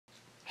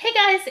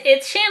guys,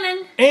 it's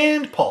Shannon.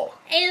 And Paul.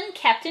 And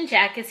Captain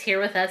Jack is here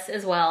with us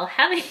as well,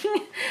 having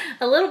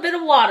a little bit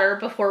of water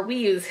before we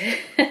use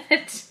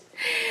it.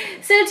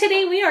 So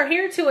today we are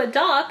here to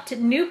adopt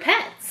new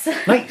pets.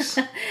 Nice.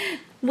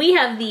 We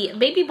have the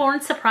Baby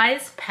Born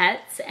Surprise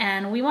Pets,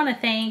 and we want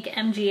to thank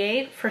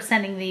MGA for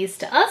sending these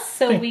to us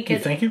so we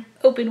could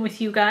open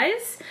with you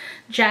guys.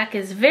 Jack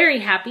is very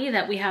happy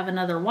that we have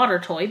another water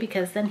toy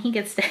because then he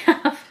gets to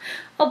have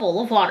a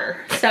bowl of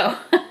water. So,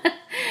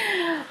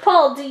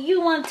 Paul, do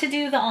you want to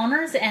do the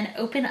honors and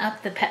open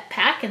up the pet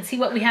pack and see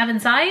what we have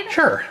inside?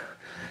 Sure.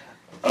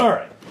 All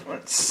right,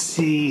 let's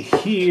see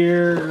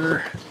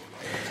here.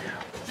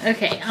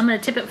 Okay, I'm going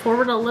to tip it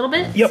forward a little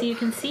bit so you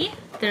can see.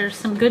 There's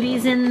some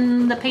goodies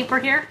in the paper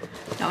here.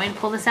 You want me to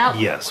pull this out?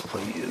 Yes,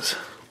 please.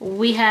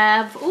 We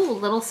have,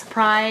 little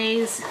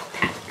surprise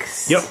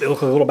packs. Yep, they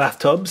look like little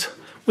bathtubs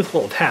with a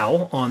little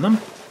towel on them.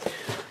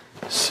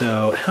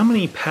 So, how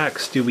many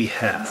packs do we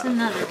have? There's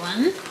another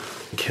one.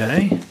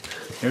 Okay,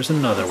 there's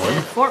another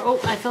one. 4. Oh,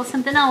 I feel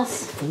something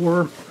else.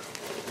 4.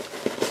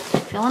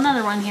 Feel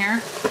another one here.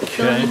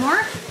 Feel any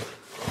more?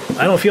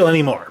 I don't feel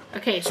any more.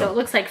 Okay, so it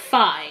looks like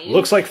 5.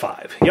 Looks like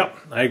 5. Yep,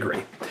 I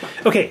agree.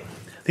 Okay,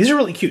 these are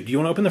really cute. Do you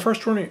want to open the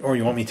first one or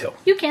you want me to?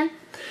 You can.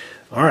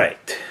 All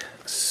right.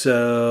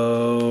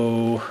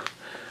 So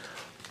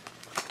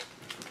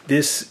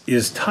this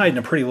is tied in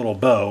a pretty little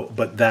bow,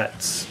 but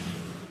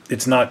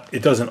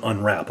it doesn't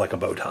unwrap like a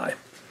bow tie.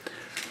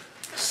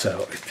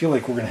 So I feel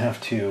like we're going to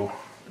have to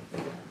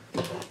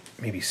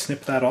maybe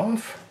snip that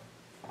off.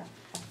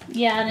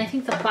 Yeah, and I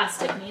think the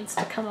plastic needs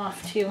to come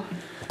off too.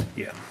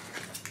 Yeah.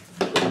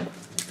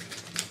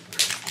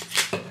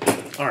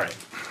 All right.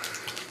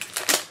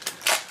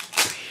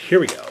 Here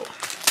we go.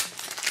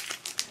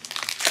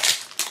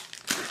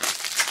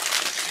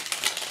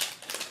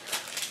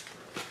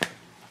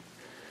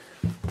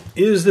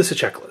 Is this a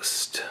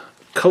checklist?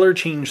 Color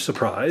change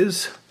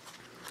surprise.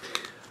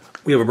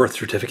 We have a birth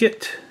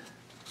certificate.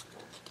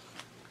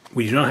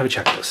 We do not have a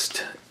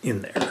checklist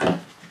in there.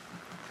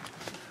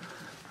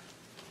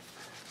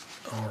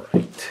 All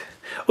right.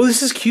 Oh,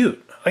 this is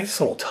cute. I like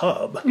this little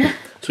tub.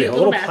 So we have a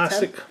little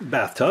plastic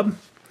bathtub.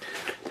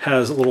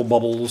 Has little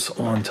bubbles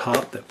on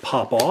top that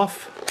pop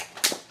off.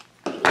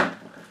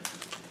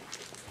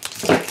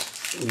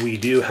 We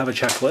do have a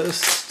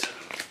checklist.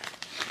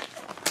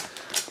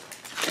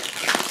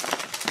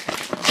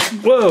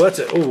 Whoa, that's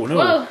it. Oh,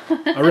 no.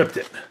 I ripped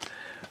it.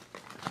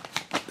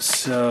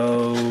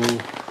 So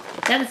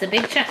that is a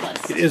big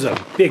checklist. It is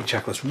a big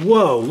checklist.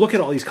 Whoa, look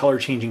at all these color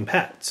changing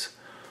pets.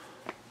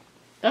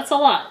 That's a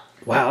lot.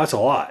 Wow, that's a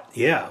lot.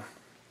 Yeah.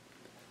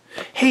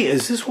 Hey,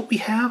 is this what we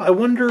have? I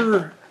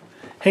wonder.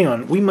 Hang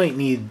on, we might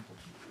need.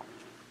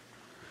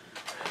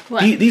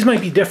 What? These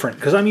might be different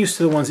because I'm used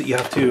to the ones that you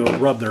have to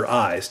rub their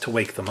eyes to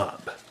wake them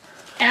up.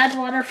 Add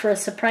water for a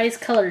surprise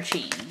color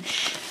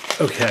change.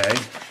 Okay.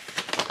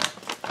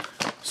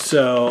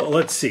 So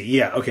let's see.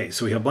 Yeah, okay,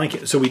 so we have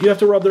blanket. So we do have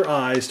to rub their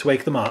eyes to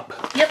wake them up.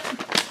 Yep.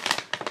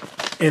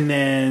 And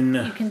then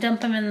you can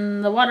dump them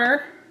in the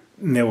water.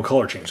 And they will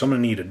color change. So I'm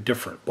going to need a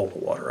different bowl of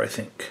water, I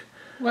think.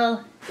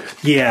 Well,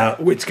 yeah,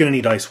 it's going to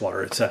need ice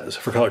water, it says,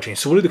 for color change.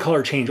 So we'll do the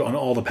color change on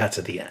all the pets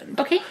at the end.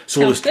 Okay,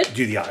 so we'll just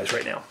do the eyes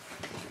right now.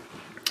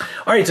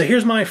 All right, so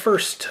here's my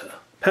first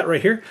pet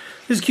right here.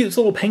 This is cute. It's a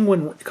little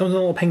penguin. It comes in a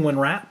little penguin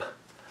wrap. A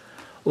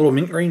little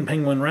mint green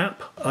penguin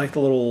wrap. I like the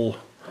little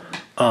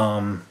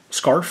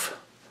scarf.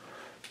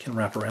 You can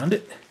wrap around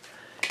it.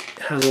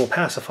 It has a little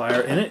pacifier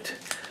in it.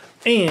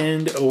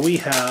 And we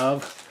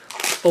have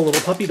a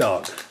little puppy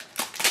dog.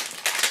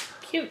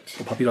 Cute.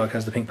 The puppy dog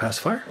has the pink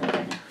pacifier.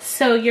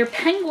 So your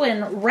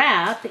penguin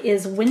wrap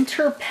is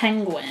Winter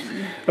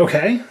Penguin.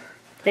 Okay.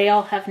 They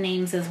all have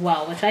names as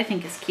well, which I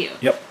think is cute.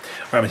 Yep. All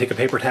right, I'm going to take a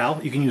paper towel.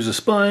 You can use a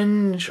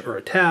sponge or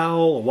a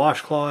towel, a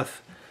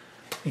washcloth,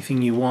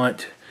 anything you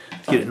want.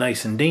 Get it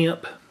nice and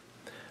damp.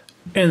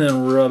 And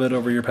then rub it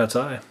over your pet's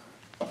eye.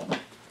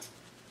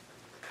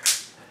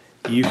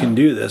 You can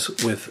do this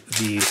with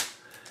the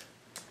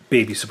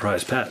Baby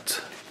Surprise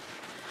Pets.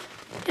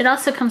 It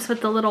also comes with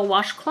the little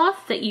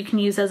washcloth that you can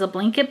use as a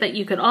blanket, but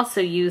you could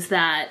also use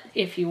that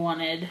if you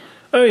wanted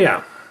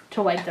to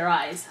wipe their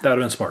eyes. That would have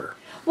been smarter.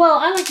 Well,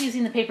 I like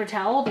using the paper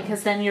towel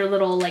because then your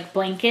little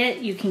blanket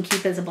you can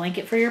keep as a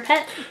blanket for your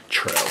pet.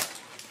 True.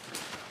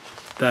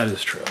 That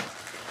is true.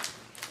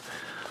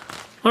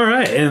 All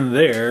right, and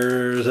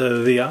there's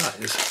the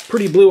eyes.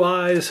 Pretty blue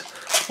eyes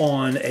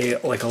on a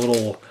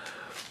little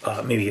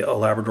maybe a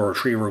Labrador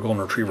Retriever,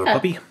 Golden Retriever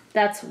puppy.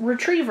 That's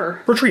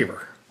Retriever.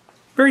 Retriever.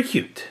 Very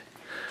cute.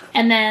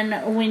 And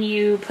then when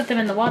you put them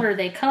in the water,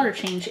 they color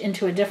change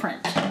into a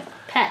different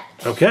pet.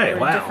 Okay,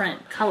 wow. A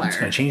different color. It's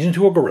going to change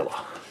into a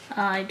gorilla.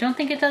 I don't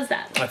think it does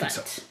that. I think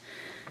so.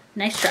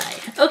 Nice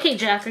try. Okay,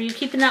 Jack, are you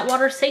keeping that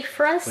water safe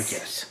for us?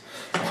 Yes.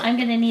 I'm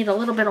going to need a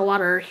little bit of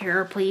water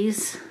here,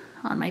 please,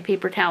 on my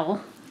paper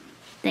towel.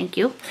 Thank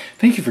you.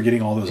 Thank you for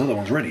getting all those other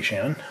ones ready,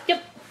 Shannon.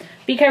 Yep.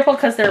 Be careful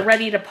because they're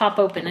ready to pop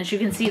open. As you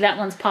can see, that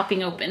one's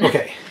popping open.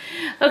 Okay.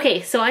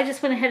 Okay, so I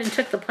just went ahead and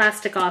took the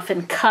plastic off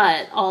and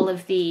cut all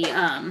of the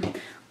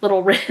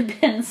little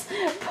ribbons.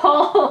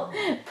 Paul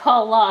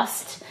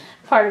lost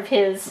part of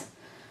his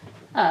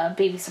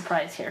baby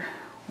surprise here.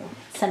 We'll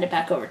send it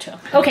back over to him.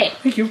 Okay.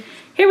 Thank you.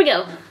 Here we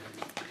go.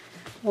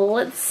 Well,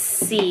 let's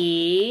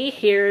see.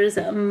 Here's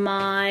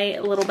my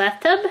little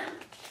bathtub.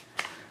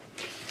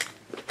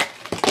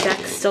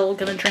 Jack's still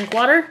gonna drink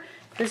water.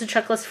 Here's a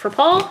checklist for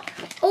Paul.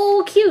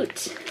 Oh,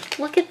 cute.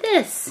 Look at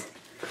this.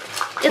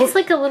 It's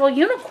like a little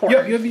unicorn.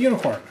 Yep, you have a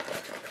unicorn.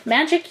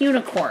 Magic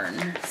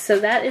Unicorn. So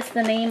that is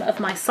the name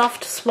of my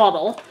soft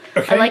swaddle.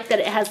 Okay. I like that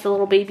it has the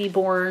little baby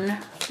born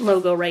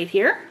logo right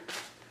here.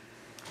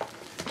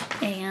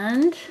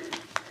 And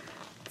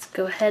let's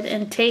go ahead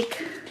and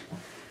take...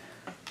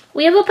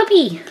 We have a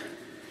puppy.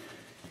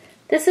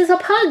 This is a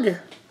pug.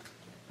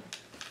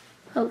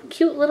 A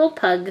cute little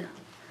pug.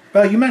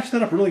 Well, you matched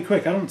that up really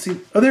quick. I don't see...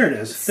 Oh, there it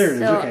is. There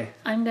it is. Okay.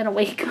 I'm going to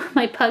wake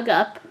my pug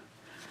up.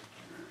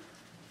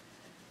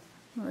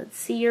 Let's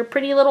see your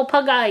pretty little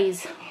pug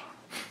eyes.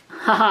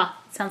 Haha,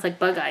 sounds like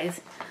bug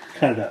eyes.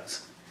 Kind of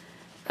does.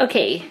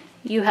 Okay,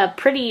 you have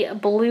pretty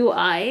blue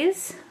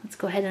eyes. Let's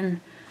go ahead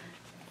and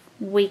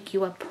wake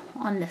you up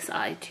on this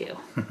eye too.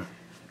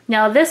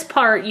 Now this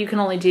part you can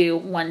only do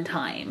one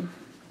time.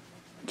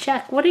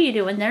 Jack, what are you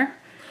doing there?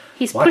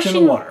 He's watching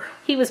pushing the water.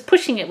 He was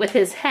pushing it with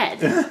his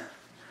head.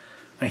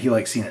 And he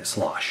likes seeing it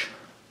slosh.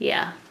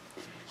 Yeah.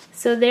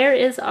 So there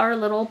is our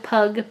little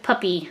pug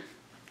puppy.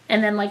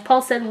 And then like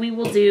Paul said, we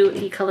will do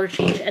the color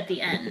change at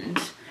the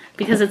end.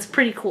 Because it's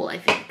pretty cool, I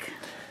think.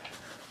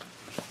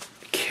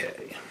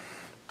 Okay.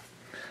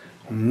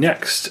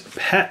 Next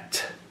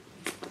pet.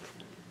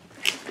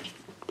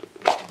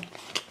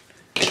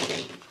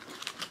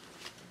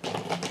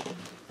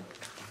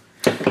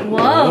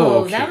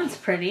 Whoa, okay. that one's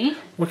pretty.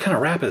 What kind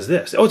of wrap is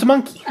this? Oh, it's a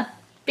monkey. A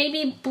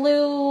baby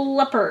blue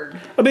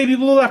leopard. A baby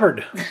blue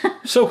leopard.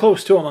 So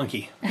close to a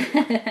monkey.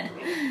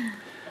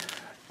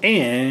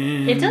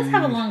 And It does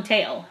have a long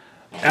tail.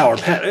 our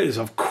pet is,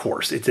 of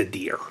course, it's a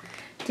deer.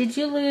 Did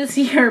you lose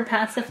your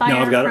pacifier? No,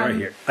 I've got it right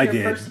here. I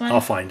did. First one?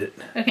 I'll find it.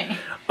 Okay.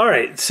 All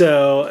right,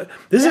 so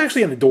this is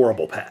actually an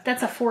adorable pet.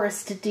 That's a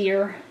forest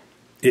deer.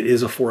 It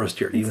is a forest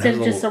deer. It even Instead has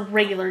of just a little,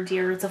 regular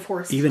deer, it's a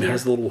forest even deer.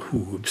 has little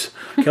hooves.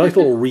 Okay, I like the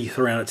little wreath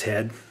around its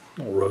head.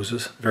 Little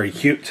roses. Very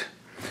cute.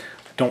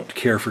 Don't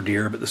care for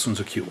deer, but this one's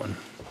a cute one.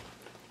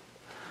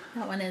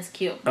 That one is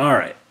cute. All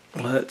right,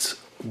 let's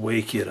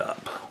wake it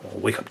up.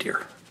 Wake up,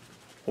 deer.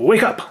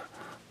 Wake up!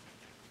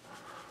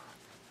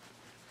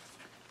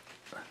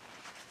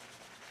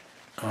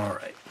 All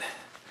right.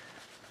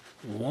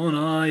 One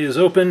eye is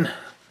open.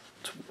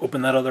 Let's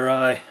open that other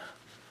eye.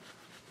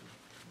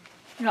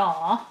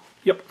 Aw.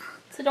 Yep.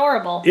 It's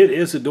adorable. It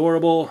is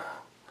adorable.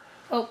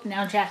 Oh,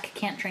 now Jack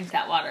can't drink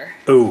that water.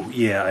 Oh,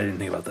 yeah, I didn't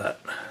think about that.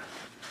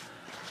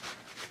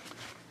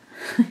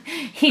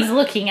 He's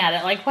looking at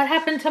it like, what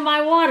happened to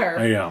my water?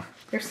 Oh, yeah.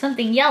 There's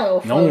something yellow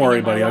floating Don't worry,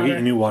 in my buddy. I'll get water.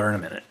 you new water in a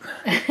minute.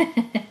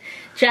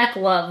 Jack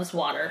loves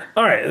water.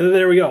 All right,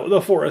 there we go.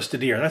 The forest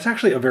deer. That's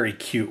actually a very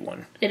cute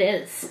one. It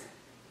is.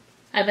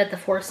 I bet the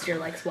forest deer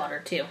likes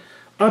water too.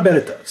 I bet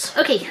it does.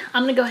 Okay,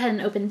 I'm going to go ahead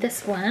and open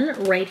this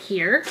one right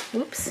here.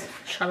 Oops,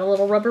 shot a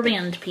little rubber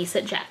band piece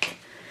at Jack.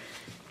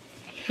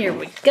 Here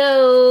we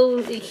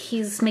go.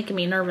 He's making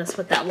me nervous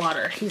with that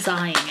water. He's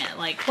eyeing it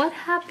like, what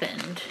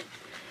happened?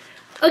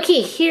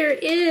 Okay, here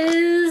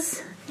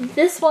is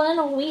this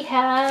one. We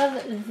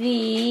have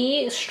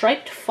the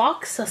striped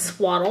fox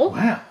swaddle.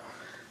 Wow.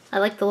 I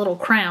like the little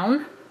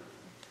crown.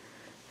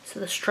 So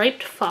the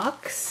striped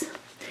fox.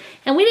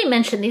 And we didn't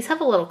mention, these have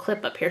a little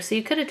clip up here, so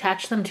you could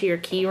attach them to your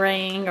key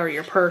ring or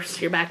your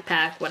purse, your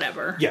backpack,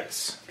 whatever.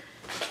 Yes.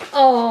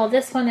 Oh,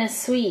 this one is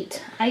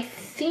sweet. I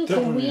think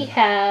we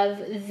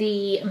have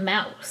the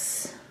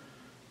mouse.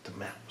 The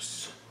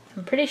mouse.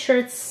 I'm pretty sure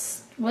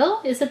it's,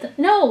 well, is it the,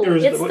 no,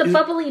 it's the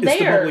bubbly bear. It's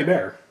the bubbly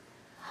bear.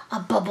 A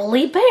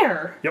bubbly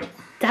bear. Yep.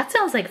 That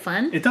sounds like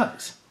fun. It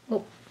does.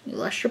 Oh, you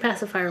lost your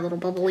pacifier, little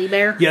bubbly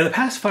bear. Yeah, the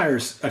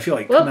pacifiers, I feel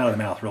like, come out of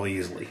the mouth really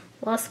easily.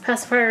 Lost the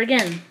pacifier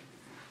again.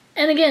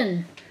 And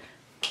again.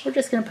 We're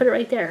just going to put it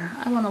right there.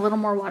 I want a little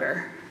more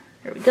water.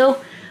 There we go.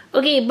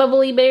 Okay,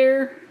 bubbly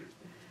bear.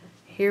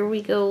 Here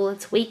we go.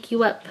 Let's wake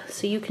you up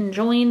so you can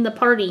join the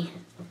party.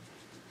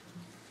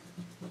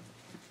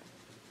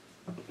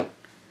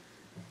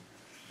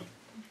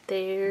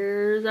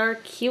 There's our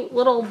cute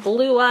little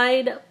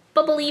blue-eyed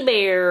bubbly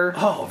bear.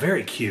 Oh,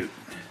 very cute.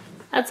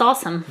 That's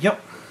awesome. Yep.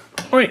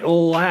 All right,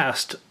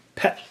 last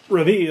pet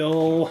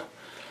reveal.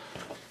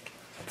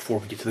 Before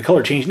we get to the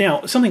color change.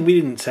 Now, something we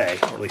didn't say,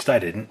 or at least I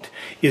didn't,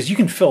 is you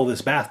can fill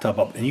this bathtub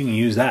up and you can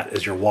use that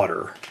as your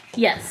water.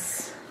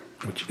 Yes.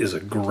 Which is a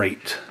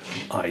great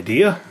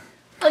idea.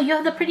 Oh, you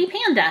have the pretty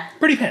panda.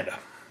 Pretty panda.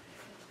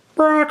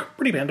 Brock,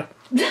 pretty panda.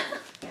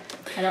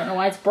 I don't know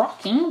why it's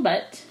brocking,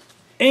 but...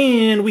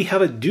 And we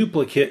have a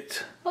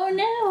duplicate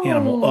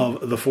animal no.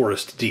 of the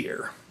forest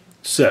deer.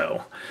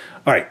 So,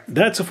 all right,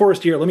 that's a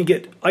forest deer. Let me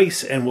get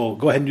ice and we'll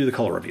go ahead and do the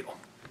color reveal.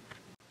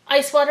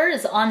 Ice water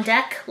is on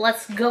deck.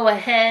 Let's go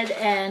ahead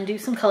and do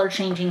some color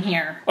changing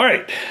here. All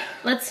right.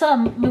 Let's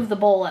move the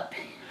bowl up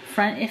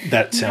front if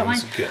that you don't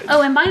mind. sounds good.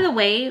 Oh, and by the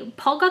way,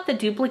 Paul got the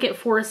duplicate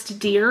forest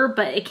deer,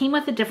 but it came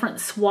with a different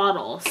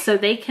swaddle, so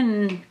they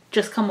can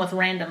just come with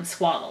random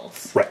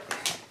swaddles. Right.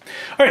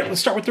 All right, let's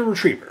start with the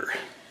retriever.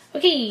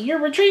 Okay, your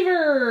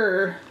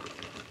retriever.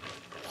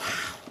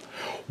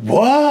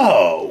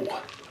 Whoa!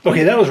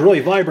 Okay, that was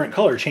really vibrant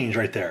color change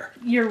right there.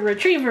 Your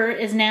retriever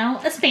is now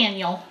a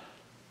spaniel.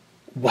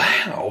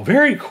 Wow,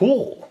 very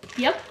cool.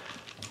 Yep.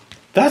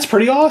 That's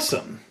pretty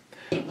awesome.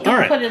 Don't All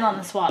right. put it on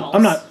the swaddles.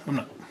 I'm not.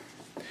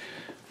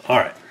 All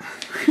right.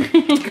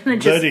 The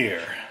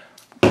deer.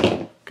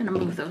 Gonna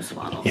move those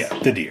swaddles. Yeah,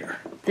 the deer.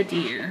 The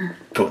deer.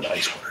 Go in the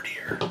ice water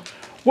deer.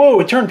 Whoa,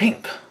 it turned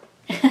pink.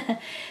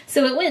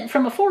 So it went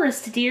from a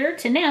forest deer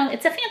to now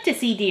it's a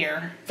fantasy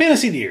deer.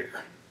 Fantasy deer.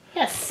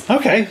 Yes.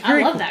 Okay,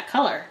 I love that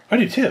color. I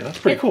do too. That's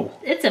pretty cool.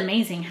 It's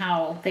amazing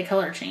how they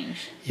color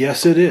change.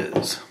 Yes, it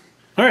is.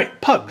 All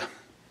right, pug.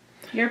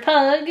 Your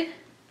pug.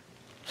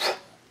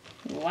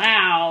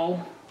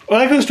 Wow. Well,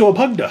 that goes to a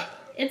pugda.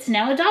 It's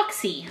now a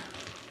doxy.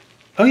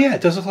 Oh yeah,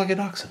 it does look like a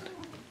dachshund.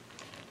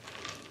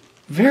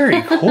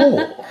 Very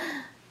cool.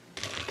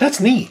 That's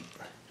neat.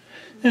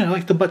 Yeah,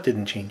 like the butt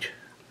didn't change.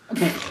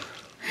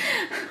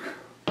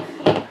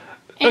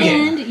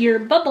 And your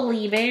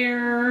bubbly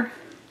bear.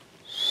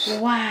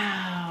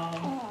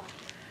 Wow.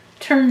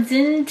 Turns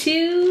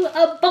into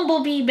a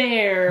bumblebee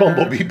bear.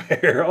 Bumblebee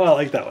bear. Oh, I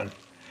like that one.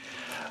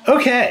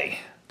 Okay.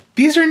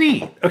 These are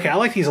neat. Okay, I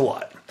like these a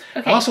lot.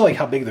 Okay. I also like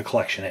how big the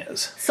collection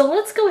is. So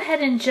let's go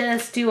ahead and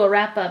just do a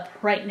wrap up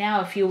right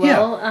now, if you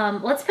will. Yeah.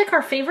 Let's pick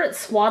our favorite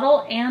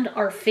swaddle and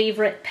our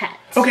favorite pet.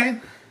 Okay.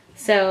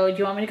 So do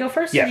you want me to go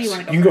first? Yes, or do you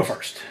want to go you can go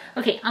first.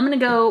 Okay, I'm going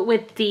to go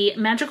with the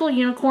magical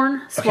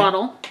unicorn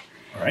swaddle. Okay.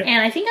 All right.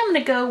 And I think I'm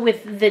going to go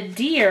with the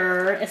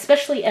deer,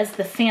 especially as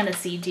the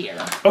fantasy deer.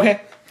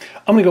 Okay.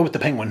 I'm going to go with the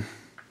penguin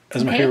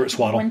as my favorite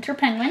swaddle. Winter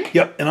penguin.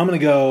 Yep, and I'm going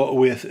to go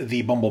with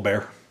the bumble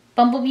bear.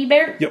 Bumblebee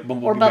bear? Yep,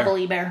 bumblebee or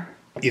bubbly bear.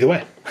 Either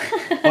way.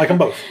 I like them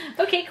both.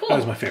 Okay, cool. That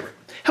was my favorite.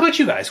 How about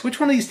you guys? Which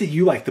one of these did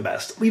you like the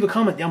best? Leave a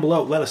comment down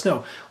below. Let us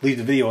know. Leave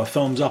the video a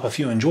thumbs up if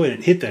you enjoyed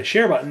it. Hit the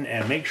share button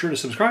and make sure to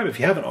subscribe if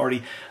you haven't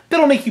already.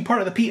 That'll make you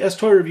part of the PS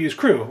Toy Reviews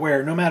crew,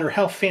 where no matter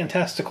how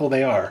fantastical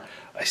they are,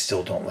 I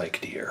still don't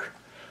like deer.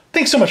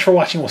 Thanks so much for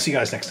watching. We'll see you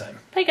guys next time.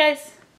 Bye, guys.